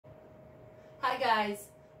guys,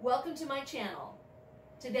 welcome to my channel.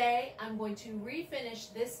 Today I'm going to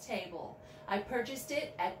refinish this table. I purchased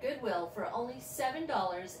it at Goodwill for only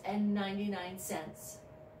 $7.99.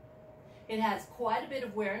 It has quite a bit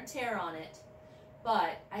of wear and tear on it,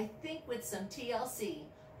 but I think with some TLC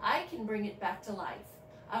I can bring it back to life.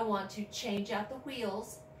 I want to change out the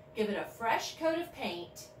wheels, give it a fresh coat of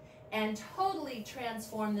paint, and totally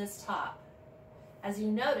transform this top. As you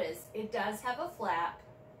notice, it does have a flap.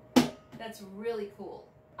 That's really cool.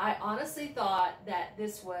 I honestly thought that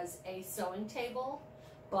this was a sewing table,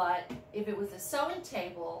 but if it was a sewing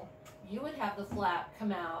table, you would have the flap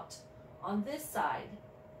come out on this side.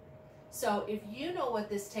 So if you know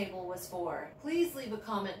what this table was for, please leave a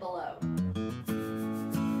comment below.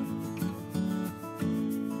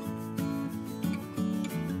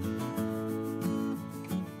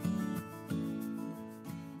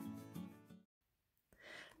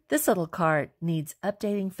 This little cart needs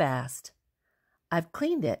updating fast. I've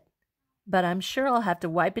cleaned it, but I'm sure I'll have to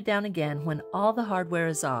wipe it down again when all the hardware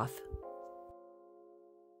is off.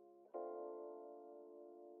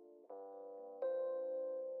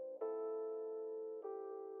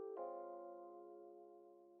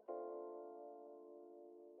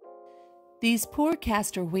 These poor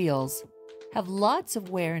caster wheels have lots of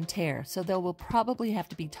wear and tear, so they will probably have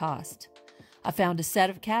to be tossed. I found a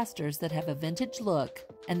set of casters that have a vintage look,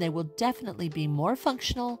 and they will definitely be more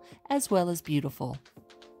functional as well as beautiful.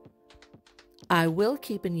 I will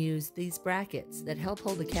keep and use these brackets that help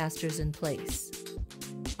hold the casters in place.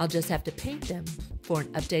 I'll just have to paint them for an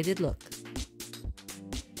updated look.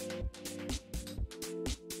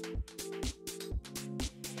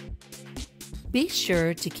 Be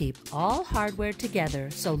sure to keep all hardware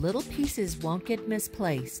together so little pieces won't get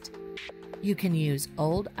misplaced. You can use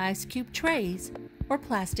old ice cube trays or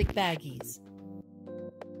plastic baggies.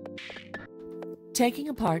 Taking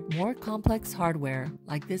apart more complex hardware,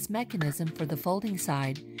 like this mechanism for the folding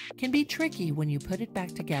side, can be tricky when you put it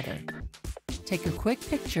back together. Take a quick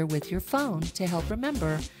picture with your phone to help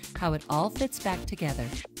remember how it all fits back together.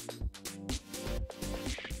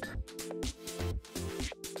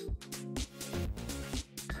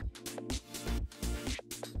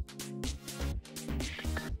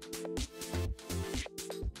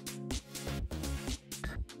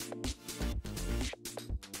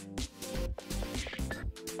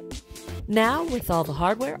 Now, with all the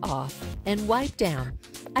hardware off and wiped down,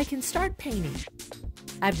 I can start painting.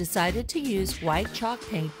 I've decided to use white chalk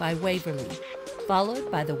paint by Waverly, followed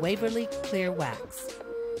by the Waverly Clear Wax.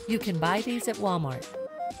 You can buy these at Walmart.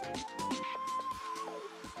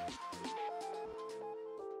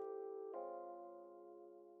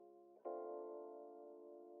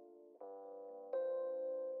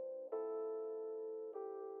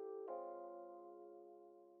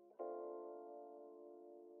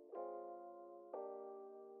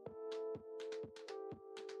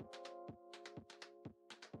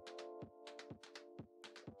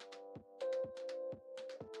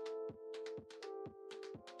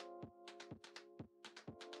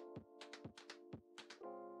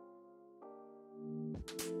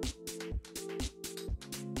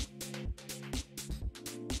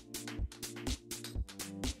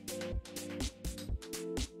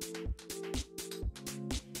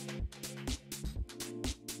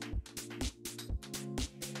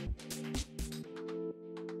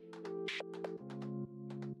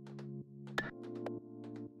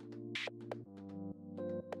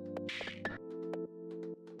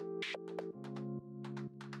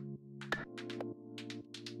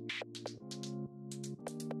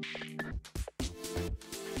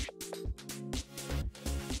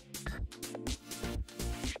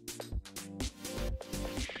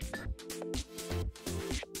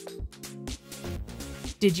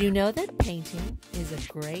 Did you know that painting is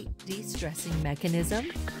a great de-stressing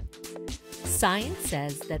mechanism? Science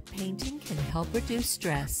says that painting can help reduce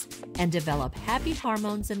stress and develop happy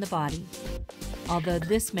hormones in the body. Although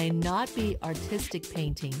this may not be artistic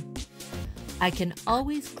painting, I can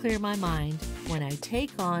always clear my mind when I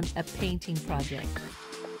take on a painting project.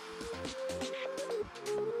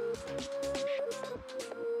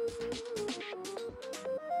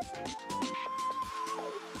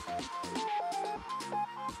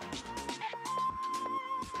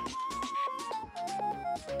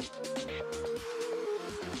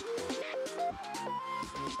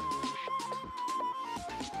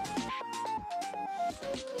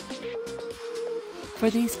 For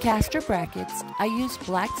these caster brackets, I used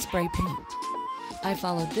black spray paint. I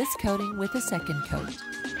followed this coating with a second coat.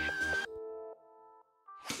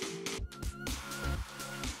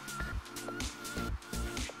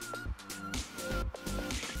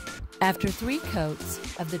 After 3 coats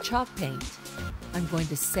of the chalk paint, I'm going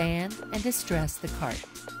to sand and distress the cart.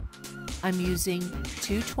 I'm using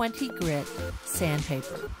 220 grit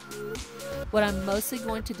sandpaper. What I'm mostly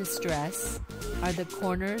going to distress are the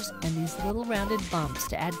corners and these little rounded bumps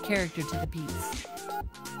to add character to the piece.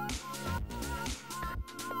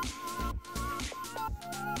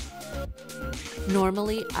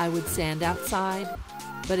 Normally I would sand outside,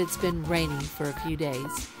 but it's been raining for a few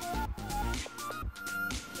days.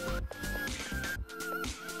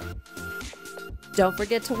 Don't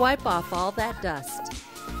forget to wipe off all that dust.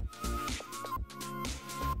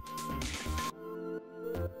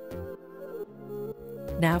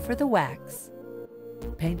 Now for the wax.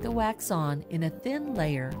 Paint the wax on in a thin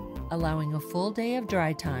layer, allowing a full day of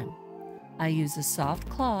dry time. I use a soft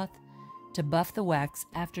cloth to buff the wax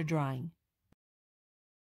after drying.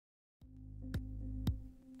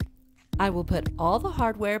 I will put all the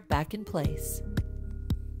hardware back in place.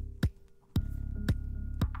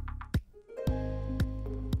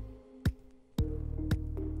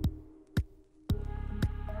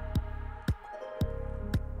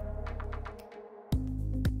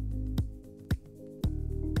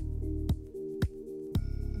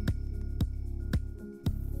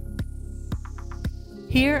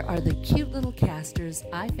 Here are the cute little casters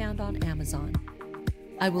I found on Amazon.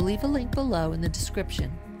 I will leave a link below in the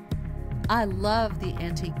description. I love the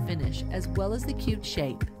antique finish as well as the cute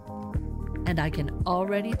shape, and I can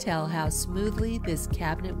already tell how smoothly this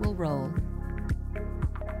cabinet will roll.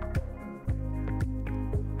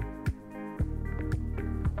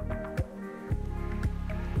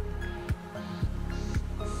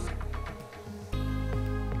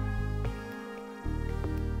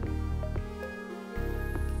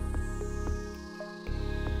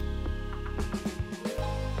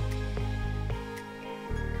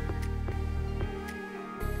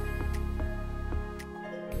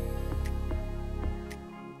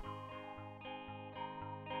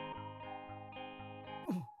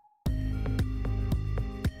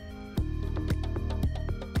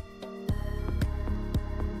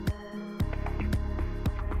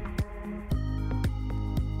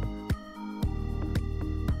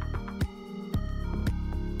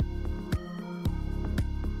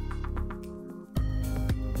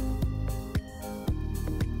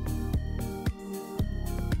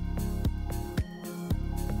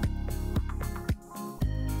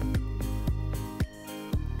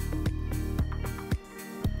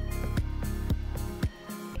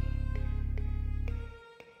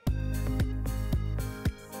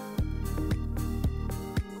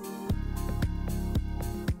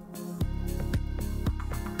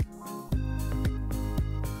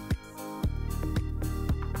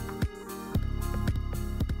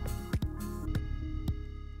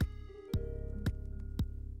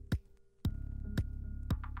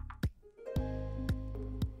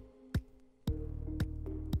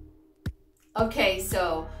 Okay,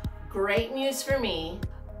 so great news for me.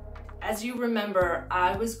 As you remember,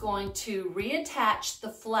 I was going to reattach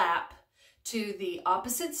the flap to the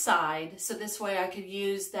opposite side, so this way I could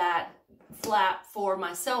use that flap for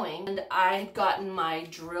my sewing. And I had gotten my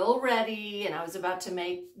drill ready and I was about to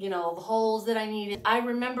make, the holes that I needed. I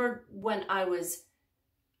remembered when I was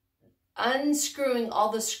unscrewing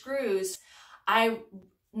all the screws, I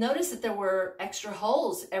noticed that there were extra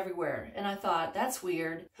holes everywhere, and I thought, that's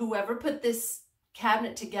weird. Whoever put this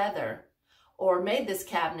cabinet together or made this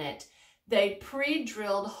cabinet, they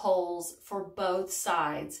pre-drilled holes for both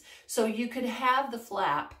sides so you could have the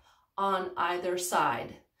flap on either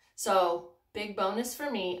side. So big bonus for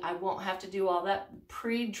me, I won't have to do all that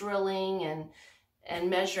pre-drilling and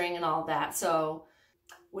measuring and all that. So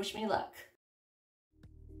wish me luck.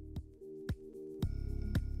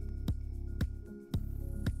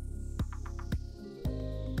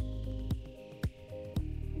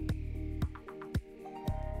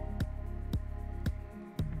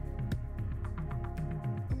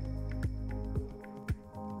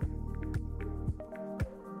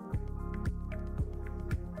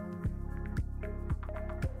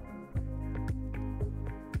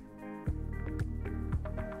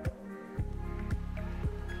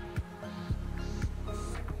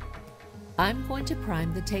 I'm going to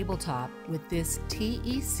prime the tabletop with this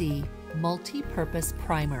TEC multi-purpose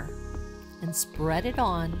primer and spread it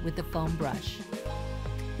on with the foam brush.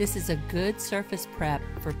 This is a good surface prep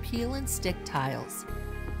for peel and stick tiles.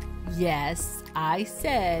 Yes, I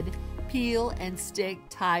said peel and stick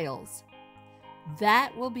tiles.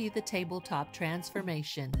 That will be the tabletop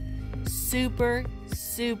transformation. Super,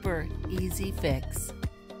 super easy fix.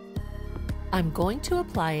 I'm going to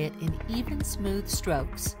apply it in even smooth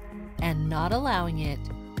strokes and not allowing it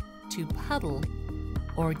to puddle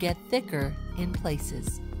or get thicker in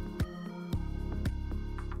places.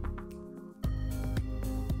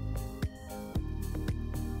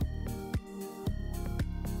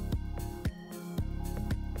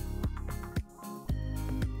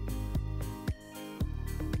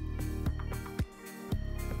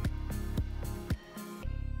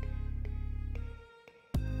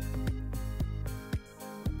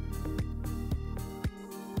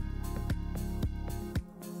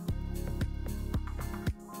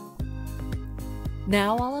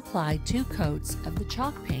 Now I'll apply 2 coats of the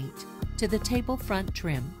chalk paint to the table front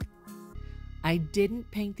trim. I didn't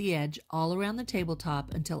paint the edge all around the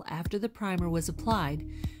tabletop until after the primer was applied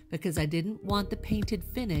because I didn't want the painted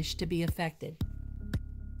finish to be affected.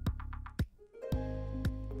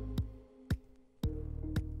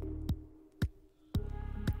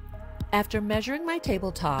 After measuring my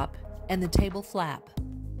tabletop and the table flap,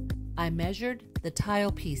 I measured the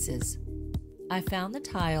tile pieces. I found the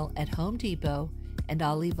tile at Home Depot, and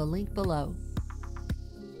I'll leave a link below.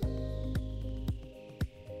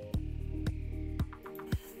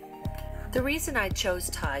 The reason I chose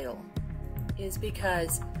tile is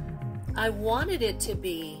because I wanted it to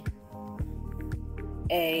be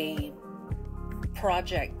a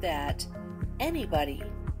project that anybody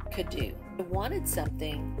could do. I wanted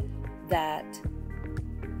something that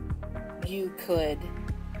you could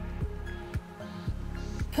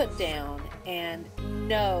put down and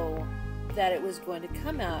know that it was going to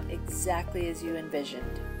come out exactly as you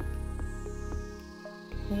envisioned.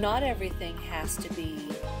 Not everything has to be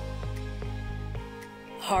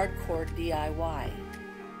hardcore DIY.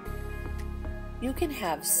 You can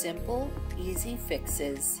have simple, easy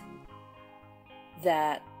fixes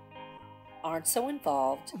that aren't so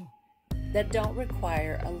involved, that don't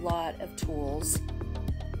require a lot of tools.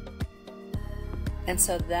 And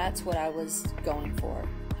so that's what I was going for.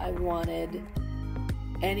 I wanted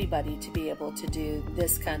anybody to be able to do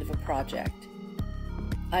this kind of a project.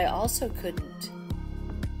 I also couldn't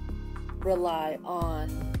rely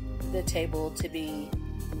on the table to be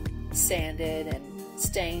sanded and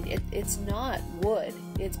stained. It's not wood,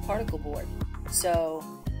 it's particle board. So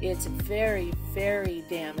it's very, very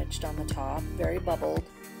damaged on the top, very bubbled.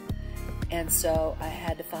 And so I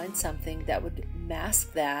had to find something that would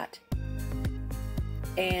mask that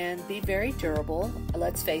and be very durable.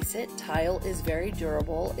 Let's face it, tile is very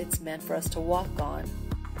durable. It's meant for us to walk on.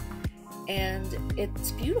 And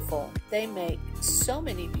it's beautiful. They make so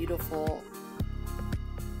many beautiful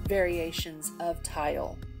variations of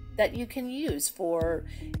tile that you can use for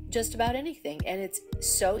just about anything. And it's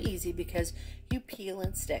so easy because you peel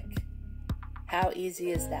and stick. How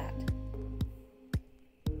easy is that?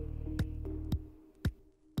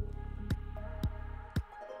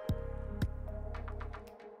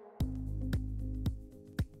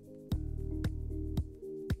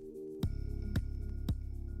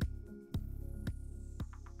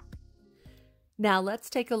 Now let's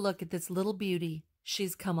take a look at this little beauty.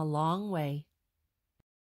 She's come a long way.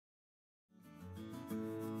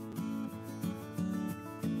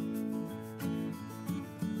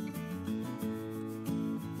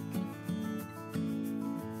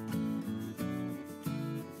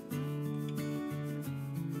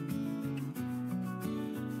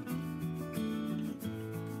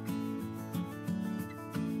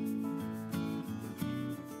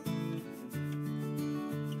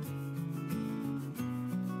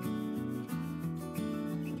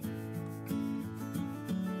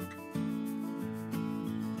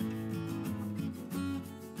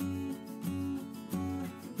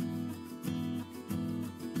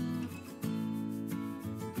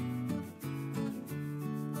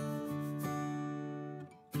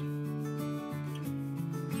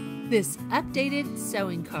 This updated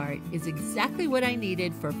sewing cart is exactly what I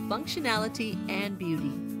needed for functionality and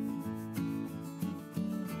beauty.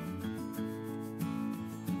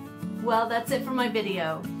 Well, that's it for my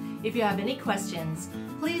video. If you have any questions,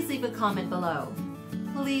 please leave a comment below.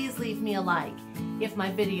 Please leave me a like if my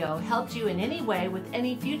video helped you in any way with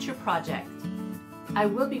any future project. I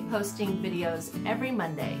will be posting videos every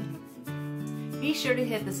Monday. Be sure to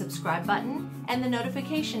hit the subscribe button and the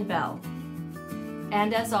notification bell.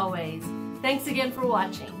 And as always, thanks again for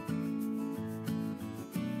watching.